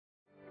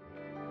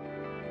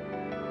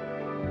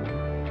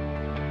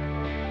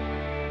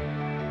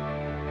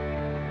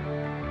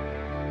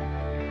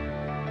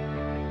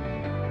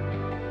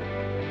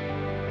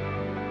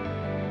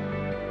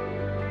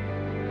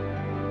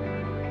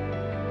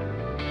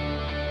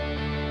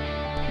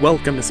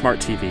Welcome to Smart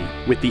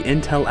TV with the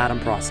Intel Atom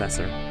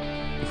processor.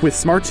 With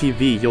Smart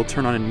TV, you'll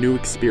turn on a new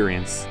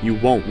experience you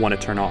won't want to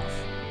turn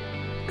off.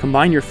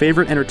 Combine your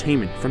favorite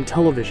entertainment from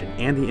television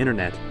and the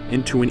internet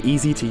into an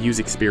easy-to-use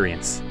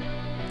experience.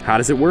 How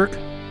does it work?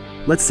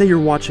 Let's say you're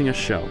watching a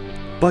show,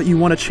 but you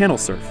want to channel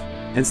surf.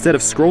 Instead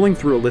of scrolling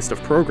through a list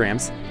of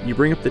programs, you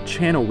bring up the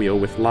channel wheel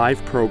with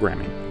live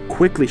programming,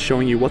 quickly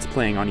showing you what's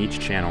playing on each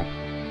channel.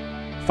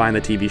 Find the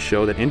TV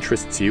show that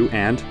interests you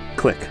and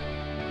click.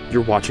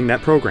 You're watching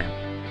that program.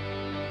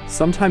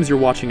 Sometimes you're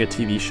watching a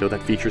TV show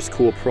that features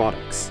cool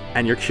products,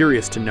 and you're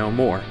curious to know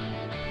more.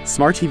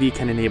 Smart TV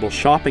can enable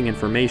shopping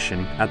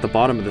information at the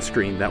bottom of the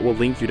screen that will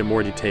link you to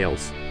more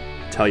details,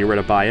 tell you where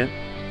to buy it,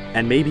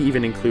 and maybe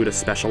even include a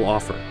special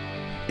offer.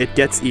 It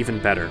gets even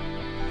better.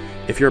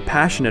 If you're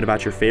passionate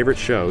about your favorite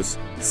shows,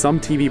 some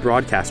TV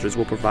broadcasters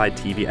will provide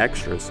TV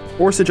extras,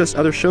 or suggest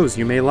other shows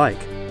you may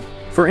like.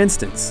 For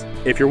instance,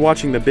 if you're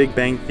watching The Big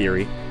Bang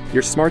Theory,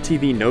 your Smart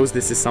TV knows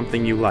this is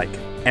something you like,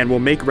 and will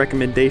make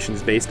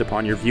recommendations based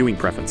upon your viewing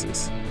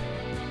preferences.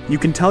 You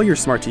can tell your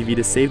Smart TV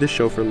to save the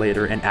show for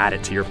later and add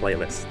it to your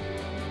playlist.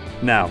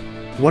 Now,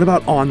 what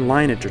about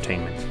online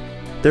entertainment?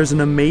 There's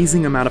an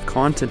amazing amount of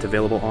content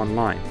available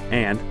online,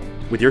 and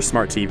with your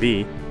Smart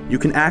TV, you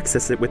can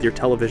access it with your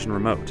television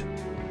remote.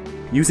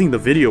 Using the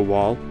video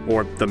wall,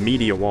 or the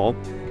media wall,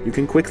 you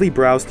can quickly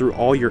browse through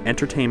all your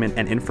entertainment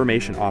and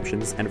information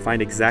options and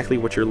find exactly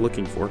what you're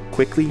looking for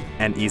quickly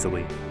and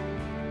easily.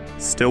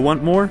 Still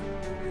want more?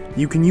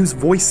 You can use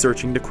voice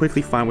searching to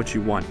quickly find what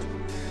you want.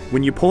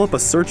 When you pull up a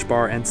search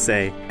bar and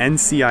say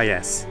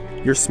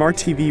NCIS, your Smart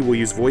TV will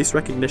use voice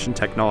recognition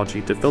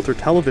technology to filter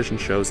television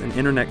shows and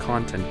internet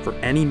content for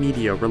any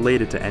media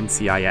related to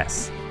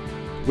NCIS.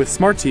 With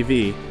Smart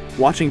TV,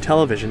 watching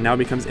television now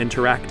becomes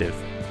interactive.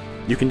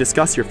 You can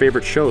discuss your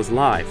favorite shows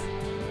live.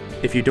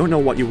 If you don't know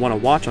what you want to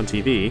watch on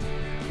TV,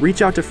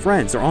 reach out to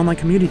friends or online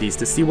communities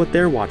to see what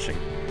they're watching,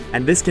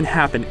 and this can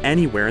happen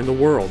anywhere in the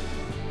world.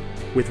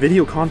 With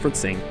video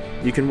conferencing,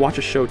 you can watch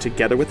a show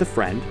together with a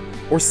friend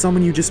or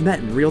someone you just met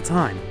in real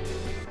time.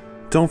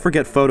 Don't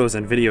forget photos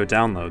and video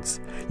downloads.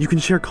 You can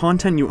share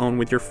content you own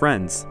with your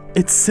friends.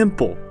 It's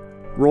simple.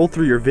 Roll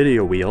through your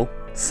video wheel,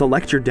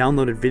 select your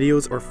downloaded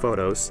videos or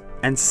photos,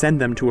 and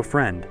send them to a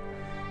friend.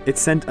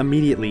 It's sent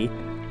immediately,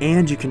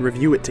 and you can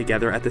review it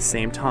together at the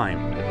same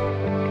time.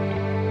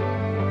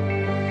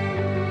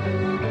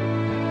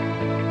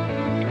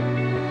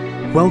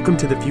 Welcome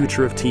to the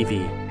future of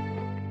TV.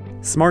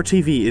 Smart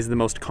TV is the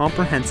most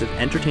comprehensive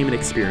entertainment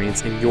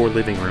experience in your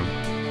living room.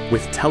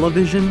 With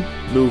television,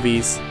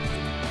 movies,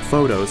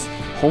 photos,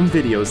 home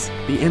videos,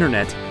 the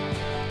internet,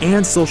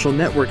 and social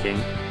networking,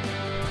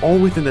 all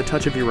within the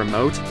touch of your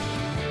remote,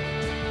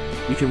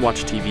 you can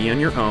watch TV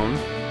on your own,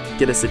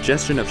 get a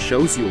suggestion of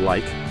shows you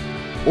like,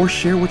 or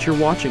share what you're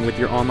watching with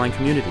your online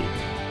community.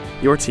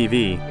 Your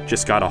TV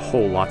just got a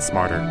whole lot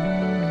smarter.